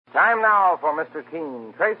Time now for Mr.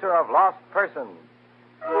 Keene, tracer of lost persons.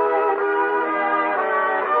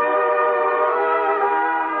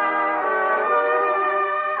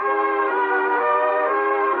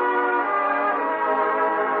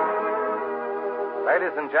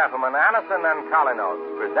 Ladies and gentlemen, Anison and Collinos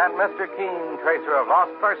present Mr. Keene, tracer of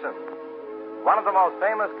lost persons, one of the most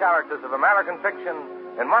famous characters of American fiction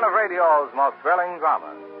in one of radio's most thrilling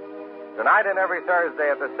dramas. Tonight and every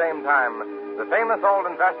Thursday at the same time, the famous old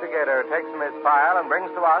investigator takes from his file and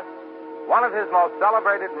brings to us one of his most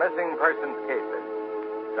celebrated missing persons cases.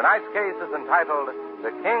 Tonight's case is entitled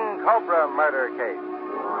The King Cobra Murder Case.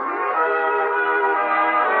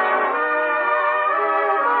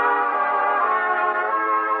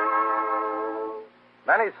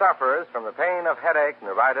 Many sufferers from the pain of headache,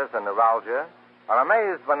 neuritis, and neuralgia are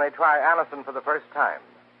amazed when they try Anison for the first time.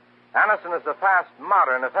 Anison is a fast,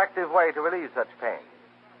 modern, effective way to relieve such pain.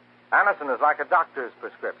 Anison is like a doctor's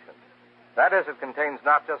prescription. That is, it contains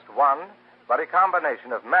not just one, but a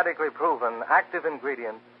combination of medically proven active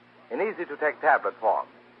ingredients in easy-to-take tablet form.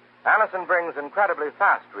 Anison brings incredibly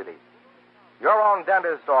fast relief. Your own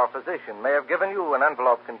dentist or physician may have given you an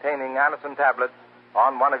envelope containing Anison tablets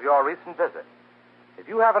on one of your recent visits. If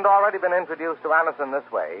you haven't already been introduced to Anison this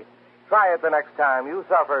way, try it the next time you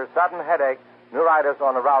suffer sudden headache, neuritis,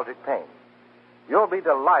 or neuralgic pain. You'll be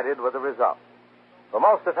delighted with the result. For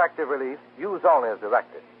most effective relief, use only as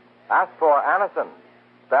directed. Ask for Anison,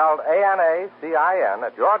 spelled A-N-A-C-I-N,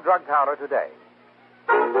 at your drug counter today.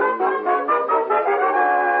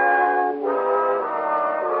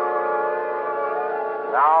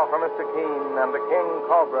 Now for Mr. Keene and the King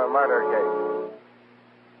Cobra murder case.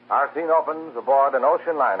 Our scene opens aboard an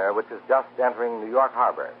ocean liner which is just entering New York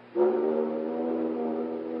Harbor.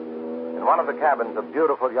 In one of the cabins, a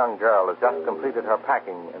beautiful young girl has just completed her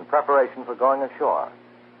packing in preparation for going ashore.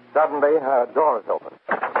 Suddenly, her door is open.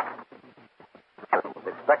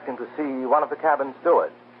 Expecting to see one of the cabin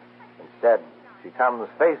stewards. Instead, she comes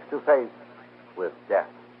face to face with death.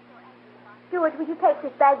 Steward, will you take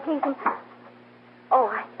this bag, please? Oh,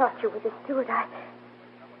 I thought you were the steward.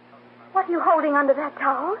 What are you holding under that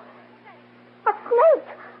towel? A snake.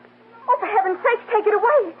 Oh, for heaven's sake, take it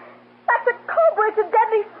away. That's a cobra. It's a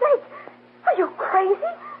deadly snake. Are you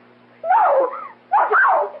crazy? No!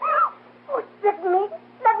 No! Oh, let me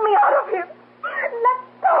out of here. Let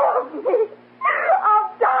go of me. I'll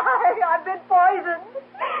die. I've been poisoned.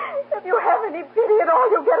 If you have any pity at all,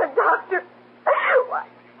 you'll get a doctor.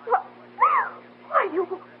 Why you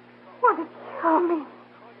want to kill me?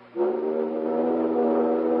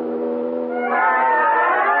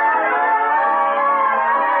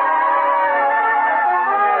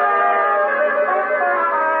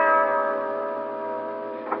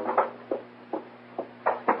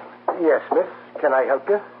 Yes, miss. Can I help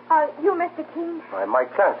you? You, Mr. Keene? I'm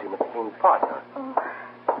Mike Clancy, Mr. Keene's partner.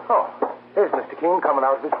 Oh, here's Mr. Keene coming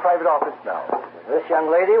out of his private office now. This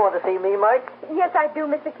young lady want to see me, Mike? yes, I do,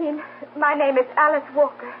 Mr. Keene. My name is Alice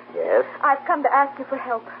Walker. Yes. I've come to ask you for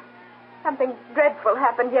help. Something dreadful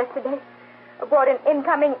happened yesterday aboard an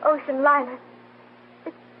incoming ocean liner.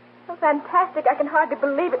 It's so fantastic I can hardly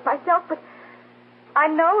believe it myself, but I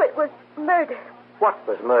know it was murder. What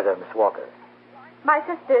was murder, Miss Walker? My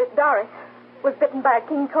sister, Doris, was bitten by a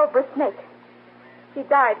king cobra snake. She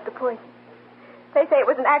died of the poison. They say it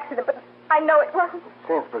was an accident, but I know it wasn't.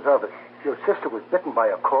 Saints preserve it. Your sister was bitten by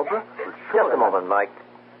a cobra? Just a moment, Mike.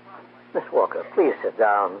 Miss Walker, please sit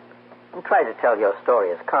down and try to tell your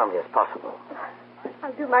story as calmly as possible.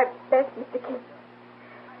 I'll do my best, Mr. Keene.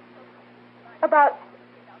 About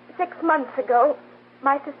 6 months ago,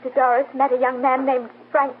 my sister Doris met a young man named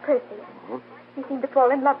Frank Percy. Mm-hmm. He seemed to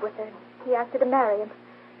fall in love with her. He asked her to marry him.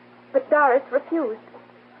 But Doris refused.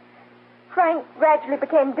 Frank gradually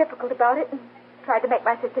became difficult about it and tried to make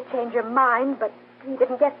my sister change her mind, but he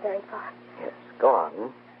didn't get very far. Yes, go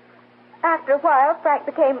on. After a while, Frank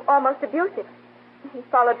became almost abusive. He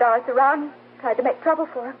followed Doris around and tried to make trouble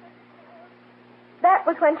for her. That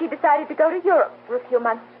was when she decided to go to Europe for a few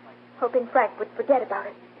months, hoping Frank would forget about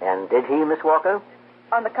it. And did he, Miss Walker?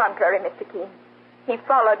 On the contrary, Mr. Keene. He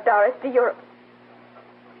followed Doris to Europe.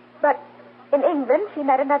 But in England, she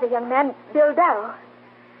met another young man, Bill Darrow,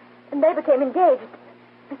 and they became engaged.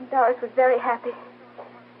 And Doris was very happy.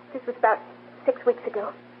 This was about 6 weeks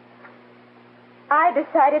ago. I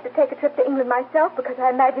decided to take a trip to England myself because I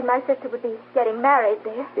imagined my sister would be getting married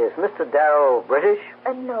there. Is Mr. Darrow British?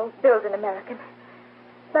 No, Bill's an American.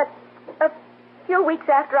 But a few weeks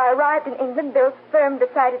after I arrived in England, Bill's firm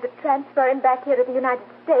decided to transfer him back here to the United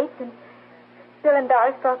States, and Bill and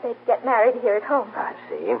Doris thought they'd get married here at home. I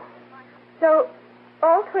see. So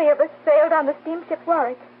all three of us sailed on the steamship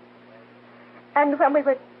Warwick. And when we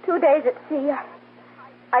were 2 days at sea,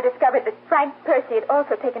 I discovered that Frank Percy had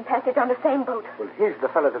also taken passage on the same boat. Well, he's the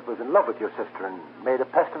fellow that was in love with your sister and made a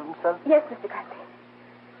pest of himself? Yes, Mr. Clancy.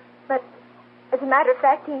 But, as a matter of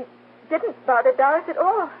fact, he didn't bother Doris at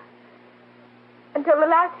all. Until the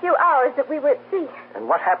last few hours that we were at sea. And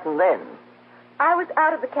what happened then? I was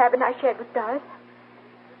out of the cabin I shared with Doris.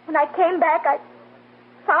 When I came back, I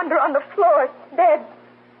found her on the floor, dead.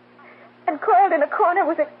 And coiled in a corner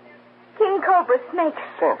was a king cobra snake.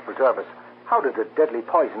 Saint preserve us. How did a deadly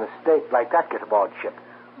poisonous snake like that get aboard ship?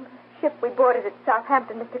 The ship we boarded at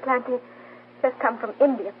Southampton, Mr. Clancy, just come from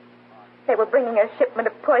India. They were bringing a shipment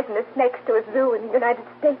of poisonous snakes to a zoo in the United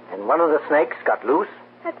States. And one of the snakes got loose?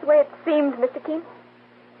 That's the way it seemed, Mr. Keene.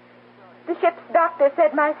 The ship's doctor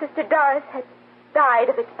said my sister Doris had died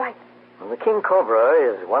of its bite. Well, the king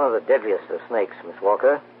cobra is one of the deadliest of snakes, Miss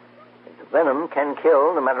Walker. Its venom can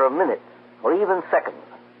kill in a matter of minutes, or even seconds.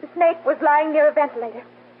 The snake was lying near a ventilator,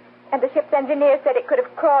 and the ship's engineer said it could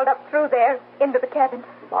have crawled up through there into the cabin.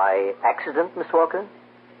 By accident, Miss Walker?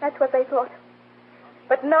 That's what they thought.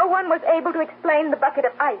 But no one was able to explain the bucket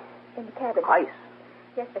of ice in the cabin. Ice?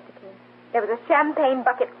 Yes, Mr. Keene. There was a champagne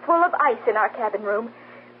bucket full of ice in our cabin room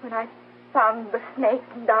when I found the snake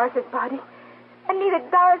in Doris's body. And neither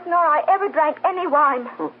Doris nor I ever drank any wine.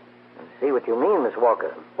 I see what you mean, Miss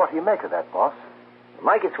Walker. What do you make of that, boss?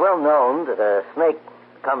 Mike, it's well known that a snake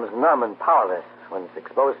becomes numb and powerless when it's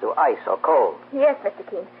exposed to ice or cold. Yes, Mr.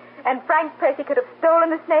 Keene. And Frank Percy could have stolen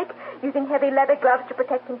the snake using heavy leather gloves to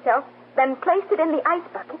protect himself, then placed it in the ice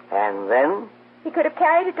bucket. And then? He could have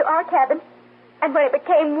carried it to our cabin, and when it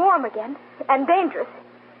became warm again and dangerous,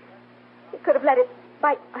 he could have let it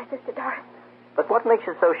bite my sister Doris. But what makes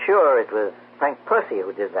you so sure it was Frank Percy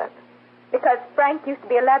who did that? Because Frank used to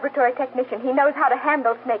be a laboratory technician. He knows how to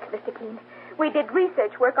handle snakes, Mr. Keene. We did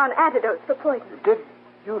research work on antidotes for poison. Did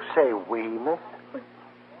you say we, miss?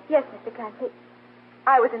 Yes, Mr. Clancy.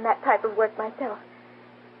 I was in that type of work myself.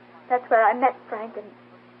 That's where I met Frank and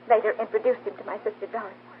later introduced him to my sister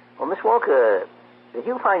Doris. Well, Miss Walker, did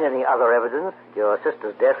you find any other evidence that your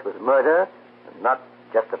sister's death was murder and not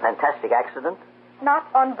just a fantastic accident? Not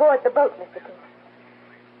on board the boat, Mr. Keene.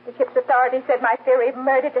 The ship's authorities said my theory of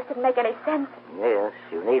murder just didn't make any sense. Yes,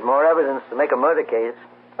 you need more evidence to make a murder case.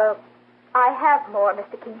 Well, I have more,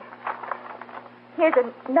 Mr. Keene. Here's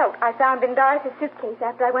a note I found in Doris's suitcase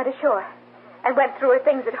after I went ashore and went through her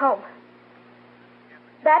things at home.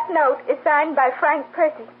 That note is signed by Frank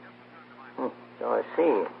Percy. So I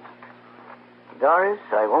see. Doris,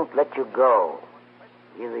 I won't let you go.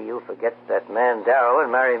 Either you forget that man Darrow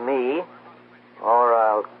and marry me, or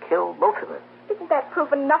I'll kill both of us. Isn't that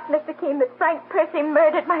proof enough, Mr. Keene, that Frank Percy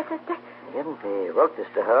murdered my sister? He didn't. He wrote this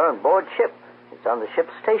to her on board ship. It's on the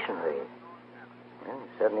ship's stationery. And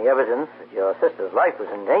certainly evidence that your sister's life was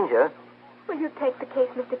in danger. Will you take the case,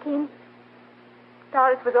 Mr. Keene?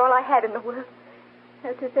 Doris was all I had in the world.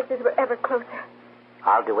 Our two sisters were ever closer.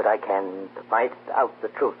 I'll do what I can to find out the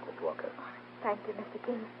truth, Miss Walker. Thank you, Mr.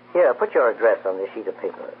 Keene. Here, put your address on this sheet of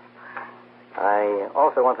paper. I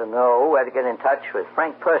also want to know where to get in touch with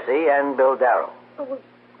Frank Percy and Bill Darrow. Oh, well,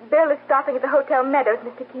 Bill is stopping at the Hotel Meadows,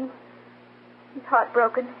 Mr. Keene. He's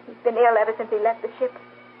heartbroken. He's been ill ever since he left the ship.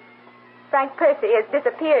 Frank Percy has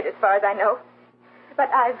disappeared, as far as I know. But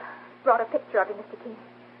I've brought a picture of him, Mr. Keene.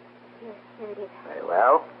 Here it is. Very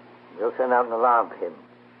well. We'll send out an alarm for him.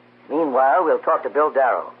 Meanwhile, we'll talk to Bill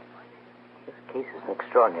Darrow. This case is an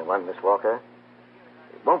extraordinary one, Miss Walker.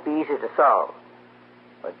 It won't be easy to solve.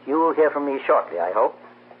 But you will hear from me shortly, I hope.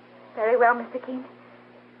 Very well, Mr. Keene.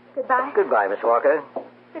 Goodbye. Goodbye, Miss Walker.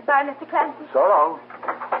 Goodbye, Mr. Clancy. So long.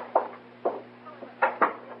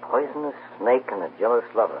 Poisonous snake and a jealous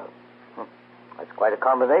lover. That's quite a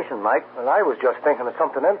combination, Mike. Well, I was just thinking of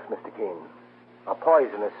something else, Mr. Keene. A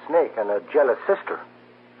poisonous snake and a jealous sister.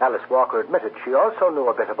 Alice Walker admitted she also knew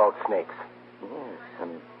a bit about snakes. Yes,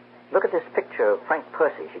 and look at this picture of Frank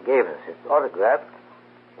Percy she gave us. It's autographed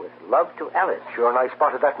with love to Alice. Sure, and I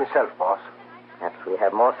spotted that myself, boss. Perhaps we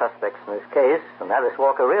have more suspects in this case than Alice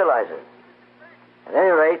Walker realizes. At any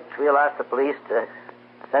rate, we'll ask the police to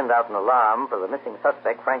send out an alarm for the missing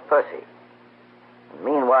suspect, Frank Percy. And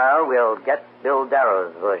meanwhile, we'll get Bill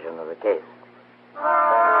Darrow's version of the case.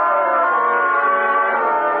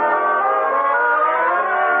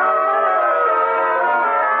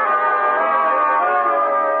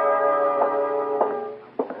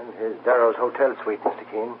 And here's Darrow's hotel suite, Mr.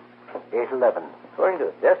 Keene. 811. According to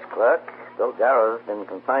the desk clerk, Bill Darrow's been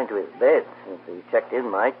confined to his bed since he checked in,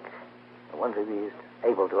 Mike. I wonder if he's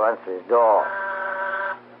able to answer his door.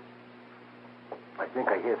 I think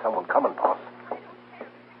I hear someone coming, boss.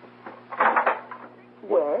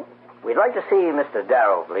 Yes? We'd like to see Mr.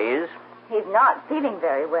 Darrow, please. He's not feeling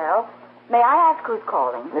very well. May I ask who's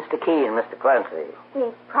calling? Mr. Keene, Mr. Clancy.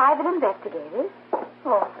 The private investigators.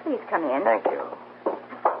 Oh, please come in. Thank you.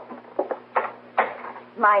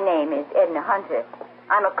 My name is Edna Hunter.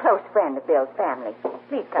 I'm a close friend of Bill's family.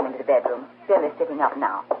 Please come into the bedroom. Bill is sitting up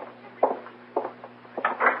now.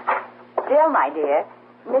 Bill, my dear,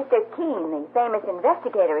 Mr. Keene, the famous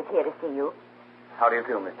investigator, is here to see you. How do you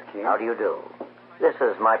do, Mr. Keene? How do you do? This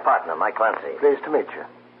is my partner, Mike Clancy. Pleased to meet you.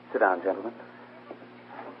 Sit down, gentlemen.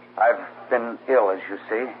 I've been ill, as you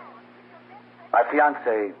see. My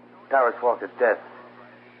fiancée, Doris Walker's death,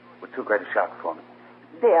 was too great a shock for me.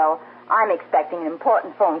 Bill, I'm expecting an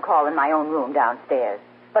important phone call in my own room downstairs.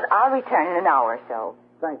 But I'll return in an hour or so.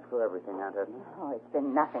 Thanks for everything, Aunt Edna. Oh, it's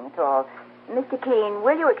been nothing at all. Mr. Keene,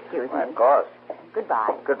 will you excuse me? Of course.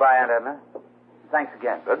 Goodbye. Goodbye, Aunt Edna. Thanks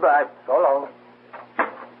again. Goodbye. So long.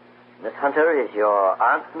 Miss Hunter is your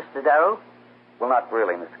aunt, Mr. Darrow? Well, not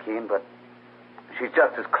really, Mr. Keene, but she's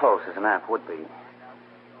just as close as an aunt would be.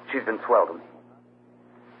 She's been swell to me.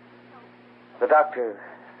 The doctor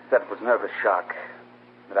said it was nervous shock,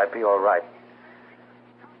 that I'd be all right.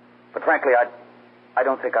 But frankly, I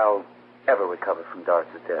don't think I'll ever recover from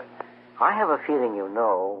Doris's death. I have a feeling you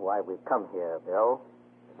know why we've come here, Bill,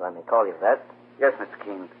 if I may call you that. Yes, Mr.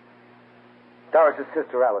 Keene. Doris's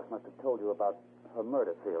sister Alice must have told you about her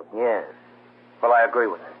murder field. Yes. Well, I agree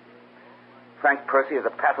with her. Frank Percy is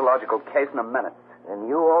a pathological case and a menace. And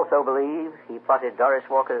you also believe he plotted Doris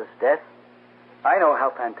Walker's death? I know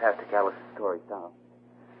how fantastic Alice's story sounds.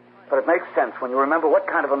 But it makes sense when you remember what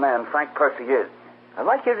kind of a man Frank Percy is. I'd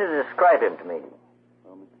like you to describe him to me.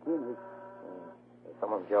 Well, Mr. Keene,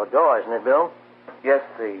 Someone's your door, isn't it, Bill? yes,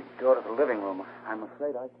 the door to the living room. I'm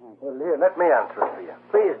afraid I can't. Well, here, let me answer it for you.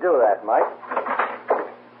 Please do that, Mike.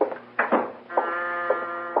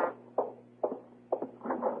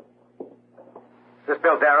 Is this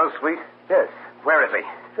Bill Darrow's suite? Yes. Where is he?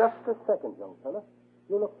 Just a second, young fella.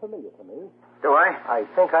 You look familiar to me. Do I? I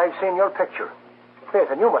think I've seen your picture. Faith,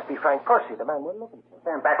 and you must be Frank Percy, the man we're looking for.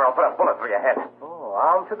 Stand back or I'll put a bullet through your head. Oh,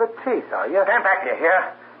 armed to the teeth, are you? Stand back, you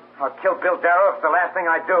hear? I'll kill Bill Darrow if it's the last thing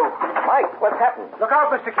I do. Mike, what's happened? Look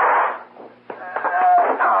out, Mr. Keene.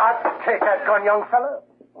 Take that gun, young fella.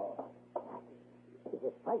 Is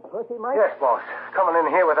it Frank Percy, Mike? Yes, boss. Coming in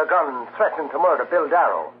here with a gun, threatening to murder Bill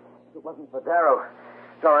Darrow. If it wasn't for Darrow,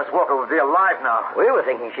 Doris Walker would be alive now. We were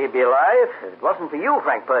thinking she'd be alive. If it wasn't for you,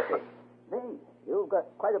 Frank Percy. Me? You've got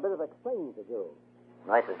quite a bit of explaining to do.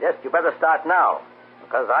 I suggest you better start now,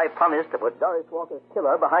 because I promised to put Doris Walker's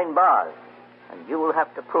killer behind bars. And you will have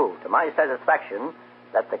to prove to my satisfaction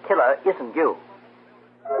that the killer isn't you.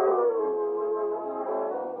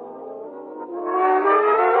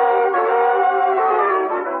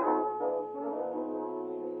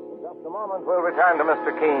 In just a moment, we'll return to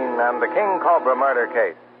Mr. Keene and the King Cobra murder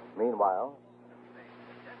case. Meanwhile,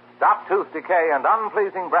 stop tooth decay and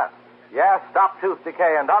unpleasing breath. Yes, stop tooth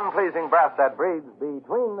decay and unpleasing breath that breathes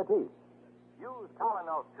between the teeth. Use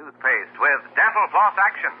Colonel toothpaste with dental floss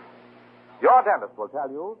action. Your dentist will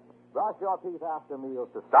tell you, brush your teeth after meals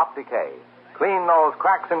to stop decay. Clean those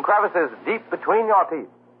cracks and crevices deep between your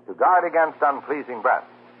teeth to guard against unpleasing breath.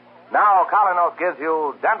 Now, Colonos gives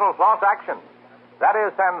you dental floss action. That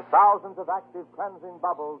is, sends thousands of active cleansing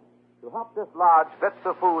bubbles to help dislodge bits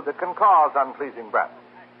of food that can cause unpleasing breath.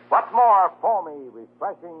 What's more, foamy,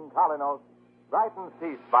 refreshing Colonos brightens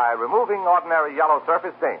teeth by removing ordinary yellow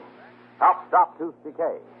surface stains. Help stop tooth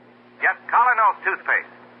decay. Get Colonos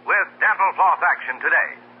toothpaste with dental floss action today.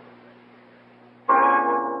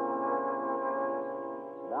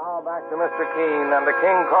 Now back to Mr. Keene and the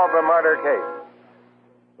King Cobra murder case.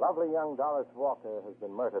 Lovely young Doris Walker has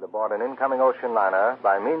been murdered aboard an incoming ocean liner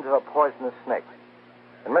by means of a poisonous snake.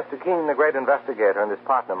 And Mr. Keene, the great investigator, and his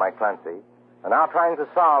partner, Mike Clancy, are now trying to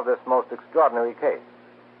solve this most extraordinary case.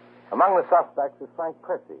 Among the suspects is Frank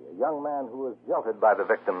Percy, a young man who was jilted by the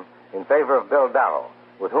victim in favor of Bill Darrow,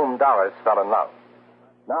 with whom Doris fell in love.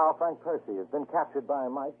 Now Frank Percy has been captured by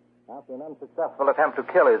Mike after an unsuccessful attempt to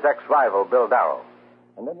kill his ex-rival, Bill Darrow.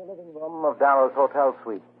 And in the living room of Darrow's hotel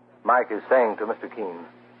suite, Mike is saying to Mr. Keene,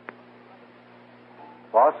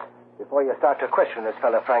 Boss, before you start to question this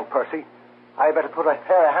fella, Frank Percy, I better put a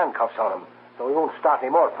pair of handcuffs on him so he won't start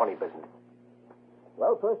any more funny business.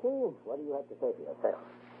 Well, Percy, what do you have to say for yourself?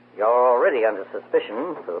 You're already under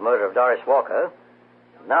suspicion for the murder of Doris Walker.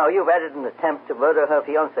 Now you've added an attempt to murder her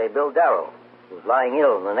fiancé, Bill Darrow, who's lying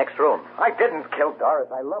ill in the next room. I didn't kill Doris.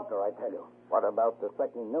 I loved her, I tell you. What about the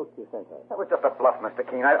threatening note you sent her? That was just a bluff, Mr.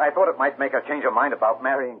 Keene. I thought it might make her change her mind about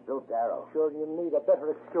marrying Bill Darrow. Sure, you need a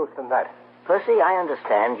better excuse than that. Percy, I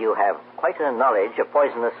understand you have quite a knowledge of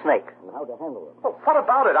poisonous snakes. And how to handle them. Oh, what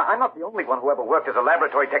about it? I'm not the only one who ever worked as a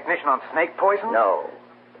laboratory technician on snake poison. No.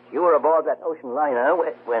 You were aboard that ocean liner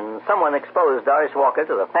when someone exposed Doris Walker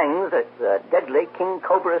to the fangs of the deadly king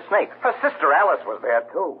cobra snake. Her sister Alice was there,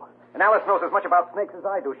 too. And Alice knows as much about snakes as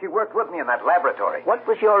I do. She worked with me in that laboratory. What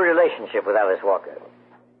was your relationship with Alice Walker?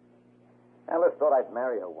 Alice thought I'd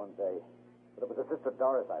marry her one day. But it was her sister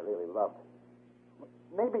Doris I really loved.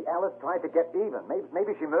 Maybe Alice tried to get even.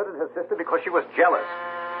 Maybe she murdered her sister because she was jealous.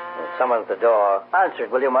 There's someone at the door. Answer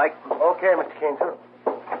it, will you, Mike? Okay, Mr. Keene, sir.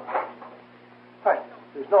 Hi,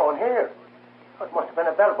 there's no one here. That must have been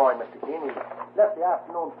a bellboy, Mr. Keene. He left the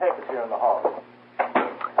afternoon papers here in the hall.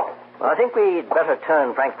 Well, I think we'd better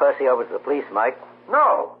turn Frank Percy over to the police, Mike.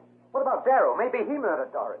 No. What about Darrow? Maybe he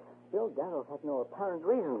murdered Doris. Bill Darrow had no apparent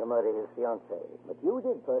reason to murder his fiancée. But you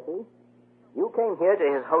did, Percy. You came here to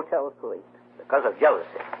his hotel police because of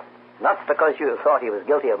jealousy, not because you thought he was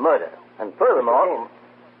guilty of murder. And furthermore... Mr. Keene,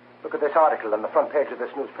 look at this article on the front page of this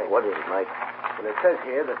newspaper. What is it, Mike? Well, it says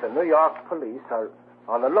here that the New York police are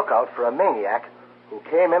on the lookout for a maniac who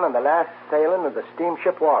came in on the last sailing of the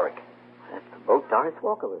steamship Warwick. That's the boat Doris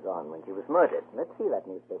Walker was on when she was murdered. Let's see that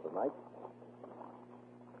newspaper, Mike.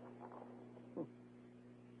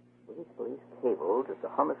 British police cabled that the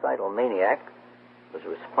homicidal maniac was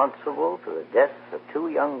responsible for the deaths of 2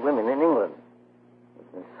 young women in England.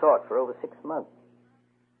 It's been sought for over 6 months.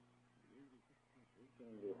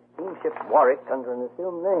 The steamship Warwick under an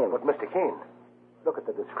assumed name. But, Mr. Keene, look at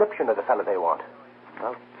the description of the fellow they want.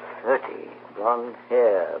 About 30, blonde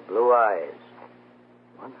hair, blue eyes,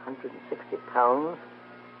 160 pounds,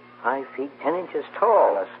 5 feet 10 inches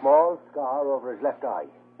tall. And a small scar over his left eye.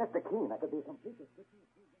 Mr. Keene, that could be a complete description.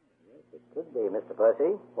 Yes, it could be, Mr.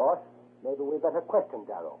 Percy. Boss, maybe we better question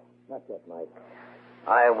Darrow. Not yet, Mike.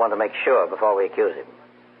 I want to make sure before we accuse him.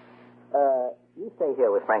 You stay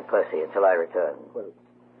here with Frank Percy until I return. Well,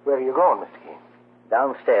 where are you going, Mr. Keene?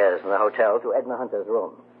 Downstairs in the hotel to Edna Hunter's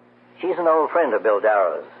room. She's an old friend of Bill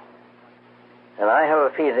Darrow's. And I have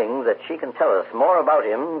a feeling that she can tell us more about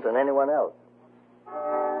him than anyone else.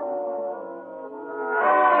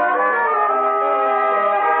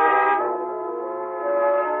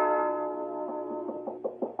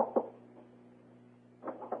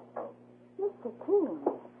 Mr. Keene.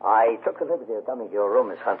 I took the liberty of coming to your room,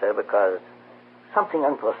 Miss Hunter, because something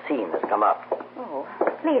unforeseen has come up. Oh,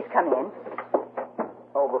 please come in.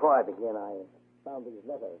 Oh, before I begin, I found these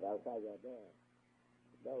letters outside your door.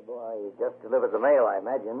 The bellboy just delivered the mail, I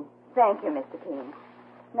imagine. Thank you, Mr. Keene.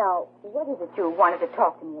 Now, what is it you wanted to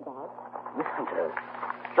talk to me about? Miss Hunter,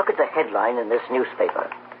 look at the headline in this newspaper.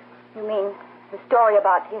 You mean the story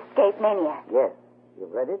about the escaped maniac? Yes.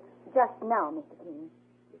 You've read it? Just now, Mr. Keene.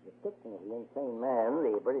 The description of the insane man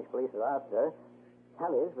the British police are after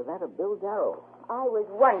tallies with that of Bill Darrow. I was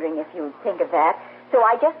wondering if you'd think of that, so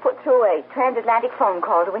I just put through a transatlantic phone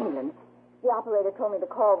call to England. The operator told me the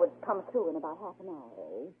call would come through in about half an hour.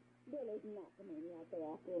 Oh? Bill is not the maniac they're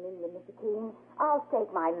after in England, Mr. Keene. I'll stake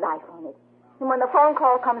my life on it. And when the phone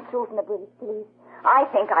call comes through from the British police, I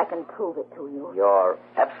think I can prove it to you. You're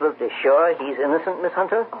absolutely sure he's innocent, Miss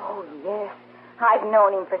Hunter? Oh, yes. I've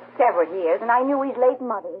known him for several years, and I knew his late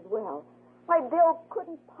mother as well. Why, Bill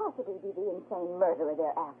couldn't possibly be the insane murderer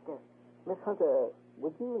they're after. Miss Hunter,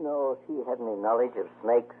 would you know if he had any knowledge of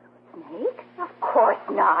snakes? Snake? Of course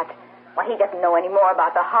not. Why, he doesn't know any more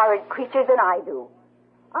about the horrid creatures than I do.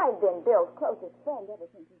 I've been Bill's closest friend ever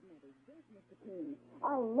since his mother's death, Mr. Keene.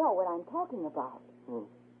 I know what I'm talking about.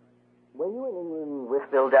 Were you in England with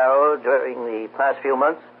Bill Darrow during the past few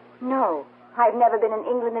months? No. I've never been in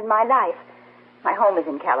England in my life. My home is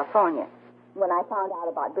in California. When I found out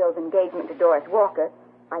about Bill's engagement to Doris Walker,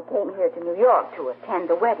 I came here to New York to attend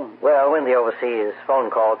the wedding. Well, when the overseas phone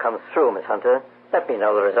call comes through, Miss Hunter, let me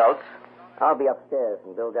know the results. I'll be upstairs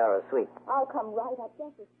in Bill Darrow's suite. I'll come right up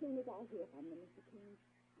just as soon as I hear from them, Mr.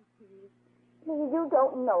 Keene. Please, you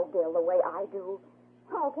don't know Bill the way I do.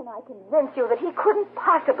 How can I convince you that he couldn't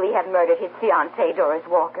possibly have murdered his fiancée, Doris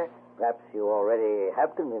Walker? Perhaps you already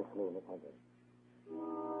have convinced me, Miss Hunter.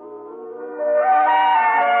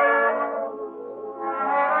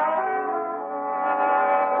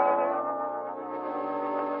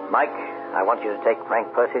 Mike, I want you to take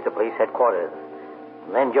Frank Percy to police headquarters.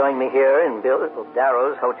 And then join me here in Bill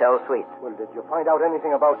Darrow's hotel suite. Well, did you find out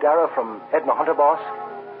anything about Darrow from Edna Hunter, boss?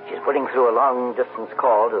 She's putting through a long-distance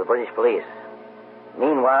call to the British police.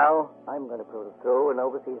 Meanwhile, I'm going to put through an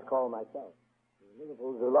overseas call myself to the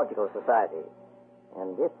Liverpool Zoological Society.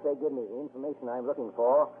 And if they give me the information I'm looking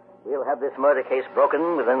for, We'll have this murder case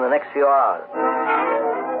broken within the next few hours.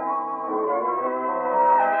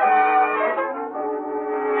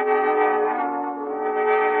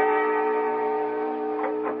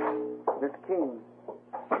 Miss Keene.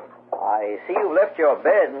 I see you left your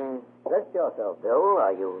bed and dressed yourself, Bill.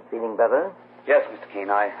 Are you feeling better? Yes, Mr. Keene,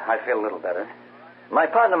 I feel a little better. My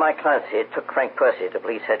partner, Mike Clancy, took Frank Percy to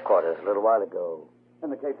police headquarters a little while ago.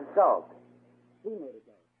 And the case is solved.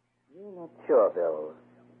 You're not sure, Bill.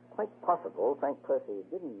 Quite possible Frank Percy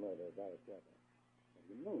didn't murder Doris Walker. What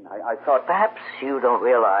do you mean? I thought... Perhaps you don't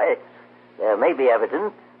realize there may be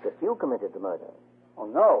evidence that you committed the murder. Oh,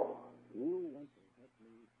 no. You want to help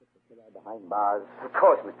me put the killer behind bars? Of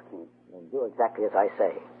course, Mr. Keene. Then do exactly as I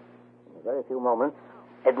say. In a very few moments,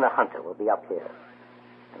 Edna Hunter will be up here.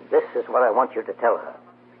 And this is what I want you to tell her.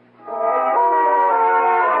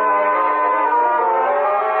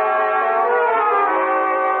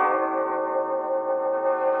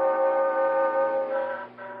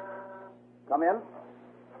 Come in.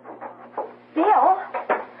 Bill,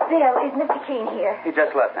 is Mr. Keene here? He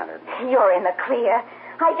just left, Andrew. You're in the clear.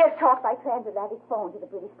 I just talked by transatlantic phone to the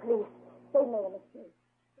British police. They made a mistake.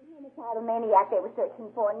 The homicidal maniac they were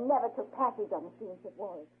searching for never took passage on the scene of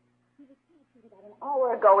Warwick. He was captured about an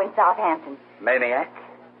hour ago in Southampton. Maniac?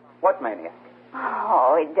 What maniac?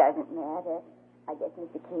 Oh, it doesn't matter. I guess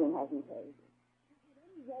Mr. Keene hasn't paid. At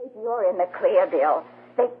any rate, you're in the clear, Bill.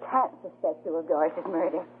 They can't suspect you of Doris's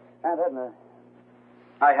murder. Aunt Edna,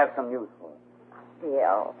 I have some news for you.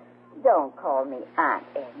 Bill, don't call me Aunt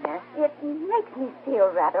Edna. It makes me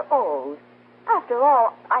feel rather old. After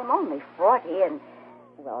all, I'm only 40 and,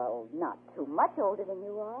 well, not too much older than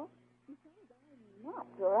you are. Besides, I'm not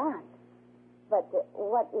your aunt. But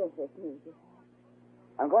what is this news you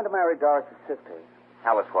have? I'm going to marry Doris' sister,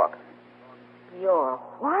 Alice Walker. Your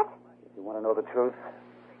what? If you want to know the truth,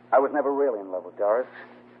 I was never really in love with Doris.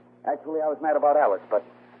 Actually, I was mad about Alice, but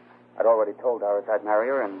I'd already told Doris I'd marry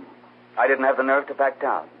her, and I didn't have the nerve to back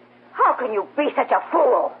down. How can you be such a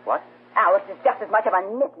fool? What? Alice is just as much of a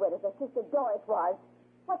nitwit as her sister Doris was.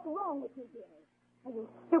 What's wrong with you, Bill? Are you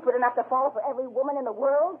stupid enough to fall for every woman in the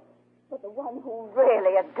world? But the one who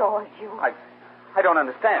really adores you. I don't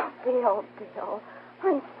understand. Bill,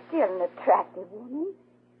 I'm still an attractive woman.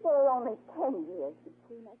 There are only 10 years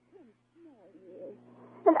between us, 10 small years.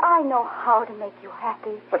 And I know how to make you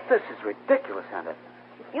happy. But this is ridiculous, Aunt Edna.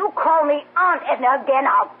 If you call me Aunt Edna again,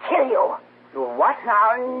 I'll kill you. You what?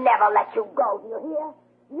 I'll never let you go, do you hear?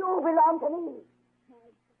 You belong to me.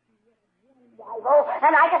 Rival,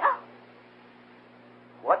 and I can...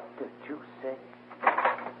 What did you say?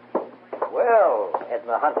 Well,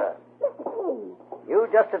 Edna Hunter, Mr. Keene, you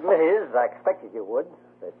just admitted, as I expected you would,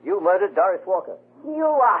 that you murdered Doris Walker. you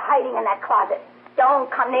are hiding in that closet.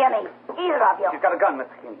 Don't come near me, either of you. She's got a gun,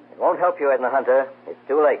 Mr. Keene. It won't help you, Edna Hunter. It's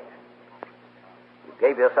too late. You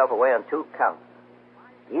gave yourself away on 2 counts.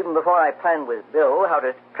 Even before I planned with Bill how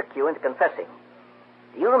to trick you into confessing.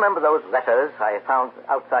 Do you remember those letters I found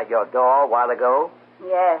outside your door a while ago?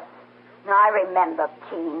 Yes, I remember,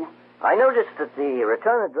 Keene. I noticed that the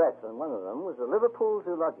return address on one of them was the Liverpool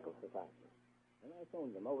Zoological Society. When I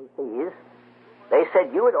phoned them overseas, they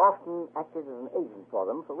said you had often acted as an agent for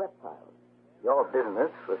them for reptiles. Your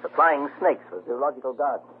business was supplying snakes for zoological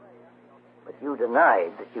gardens. But you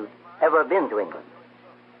denied that you'd ever been to England.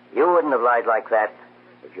 You wouldn't have lied like that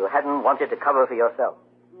if you hadn't wanted to cover for yourself.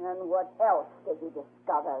 And what else did you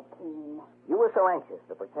discover, Keene? You were so anxious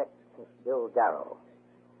to protect Bill Darrow.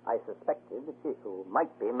 I suspected that you might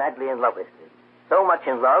be madly in love with him. So much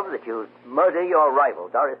in love that you'd murder your rival,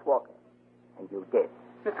 Doris Walker. And you did.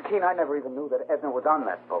 Mr. Keene, I never even knew that Edna was on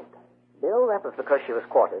that boat. Bill, that was because she was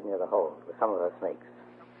quartered near the hold with some of her snakes.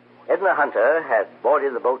 Edna Hunter had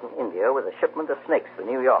boarded the boat in India with a shipment of snakes for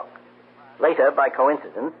New York. Later, by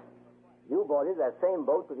coincidence, you boarded that same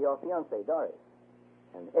boat with your fiancée, Doris.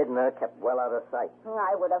 And Edna kept well out of sight.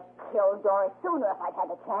 I would have killed Doris sooner if I'd had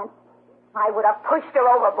the chance. I would have pushed her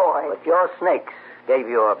overboard. But your snakes gave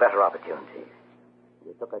you a better opportunity.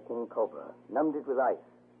 You took a king cobra, numbed it with ice,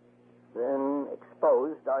 then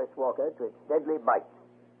exposed Doris Walker to its deadly bite,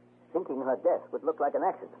 thinking her death would look like an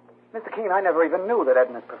accident. Mr. Keene, I never even knew that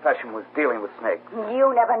Edna's profession was dealing with snakes.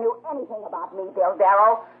 You never knew anything about me, Bill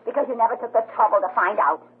Darrow, because you never took the trouble to find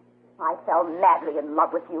out. I fell madly in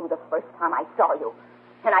love with you the first time I saw you.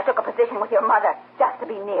 And I took a position with your mother just to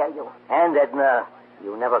be near you. And, Edna,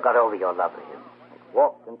 you never got over your love for him. It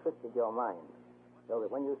warped and twisted your mind, so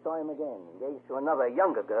that when you saw him again, engaged to another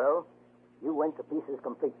younger girl, you went to pieces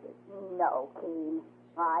completely. No, Keene,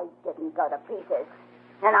 I didn't go to pieces.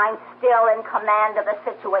 And I'm still in command of the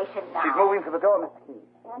situation now. She's moving to the door, Mr. Keene.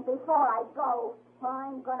 And before I go,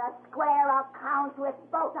 I'm gonna square accounts with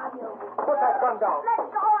both of you. Put that gun down.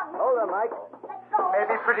 Let go of me. Hold on, Mike. Let go.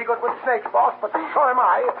 Maybe pretty good with snakes, boss, but so am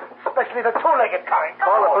I, especially the two-legged kind.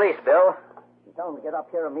 Call the police, Bill. Tell them to get up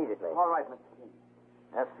here immediately. All right, Mr. Keene.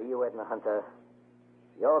 As for you, Edna Hunter,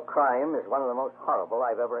 your crime is one of the most horrible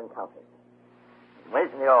I've ever encountered. When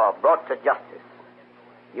you're brought to justice,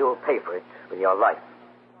 you'll pay for it with your life.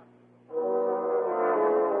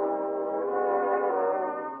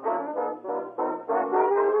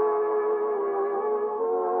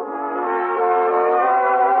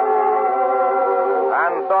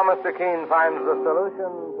 And so Mr. Keene finds the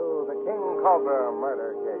solution to the King Cobra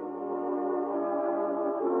murder case.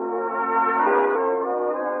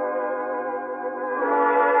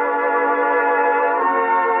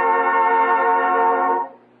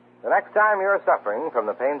 The next time you're suffering from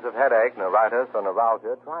the pains of headache, neuritis, or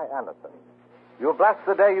neuralgia, try Anacin. You'll bless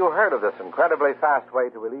the day you heard of this incredibly fast way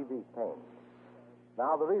to relieve these pains.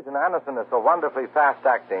 Now, the reason Anacin is so wonderfully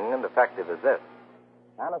fast-acting and effective is this.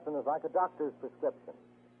 Anacin is like a doctor's prescription.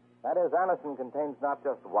 That is, Anacin contains not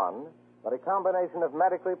just one, but a combination of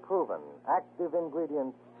medically proven, active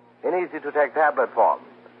ingredients in easy-to-take tablet form.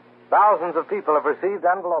 Thousands of people have received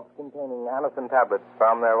envelopes containing Anacin tablets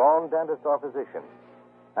from their own dentist or physician,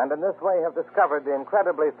 and in this way have discovered the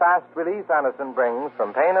incredibly fast relief Anacin brings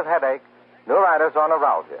from pain of headache, neuritis, or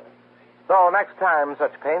neuralgia. So next time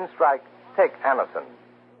such pains strike, take Anacin.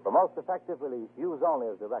 For most effective relief, use only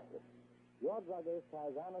as directed. Your druggist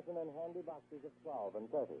has Anacin in handy boxes of 12 and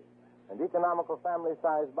 30, and economical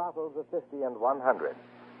family-sized bottles of 50 and 100.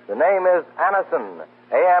 The name is Anacin,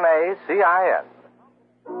 A-N-A-C-I-N.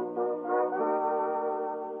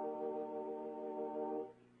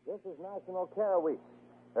 This is National Care Week.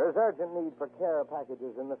 There's urgent need for care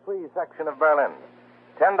packages in the free section of Berlin.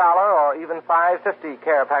 $10 or even $5.50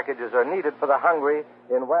 care packages are needed for the hungry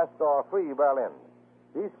in West or Free Berlin.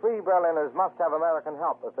 These free Berliners must have American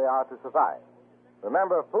help if they are to survive.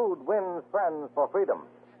 Remember, food wins friends for freedom.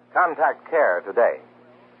 Contact CARE today.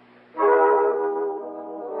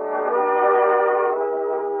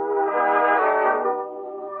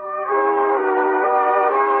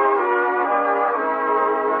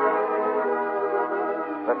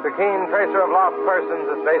 Mr. Keene, Tracer of Lost Persons,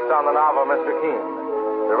 is based on the novel Mr. Keene.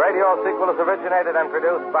 The radio sequel is originated and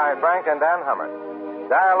produced by Frank and Dan Hummert.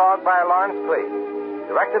 Dialogue by Lawrence Cleave.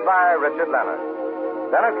 Directed by Richard Leonard.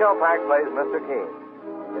 Bennett Kilpack plays Mr. Keene.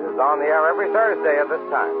 It is on the air every Thursday at this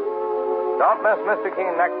time. Don't miss Mr.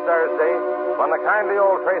 Keene next Thursday when the kindly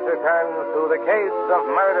old tracer turns to the case of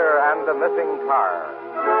murder and a missing car.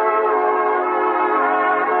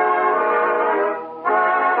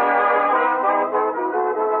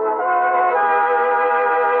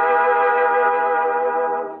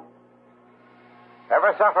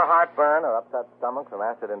 Ever suffer heartburn or upset stomach from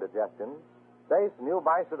acid indigestion? Safe new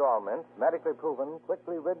Bicidol mints, medically proven,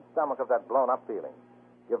 quickly rid stomach of that blown-up feeling.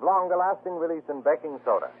 Give longer lasting relief than baking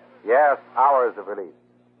soda. Yes, hours of relief.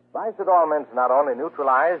 Bicidol mints not only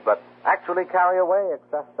neutralize, but actually carry away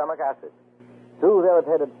excess stomach acid. Soothe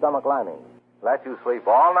irritated stomach linings. Let you sleep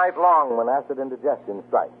all night long when acid indigestion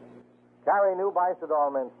strikes. Carry new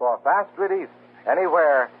Bicidol mints for fast relief,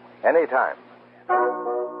 anywhere, anytime.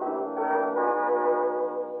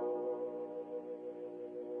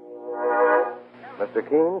 Mr.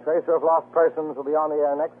 Keene, Tracer of Lost Persons, will be on the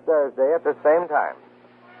air next Thursday at the same time.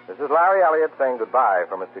 This is Larry Elliott saying goodbye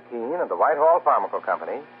for Mr. Keene and the Whitehall Pharmaceutical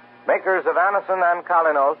Company, makers of Anacin and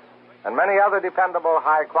Calinos and many other dependable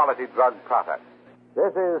high-quality drug products.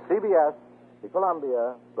 This is CBS, the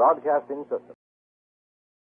Columbia Broadcasting System.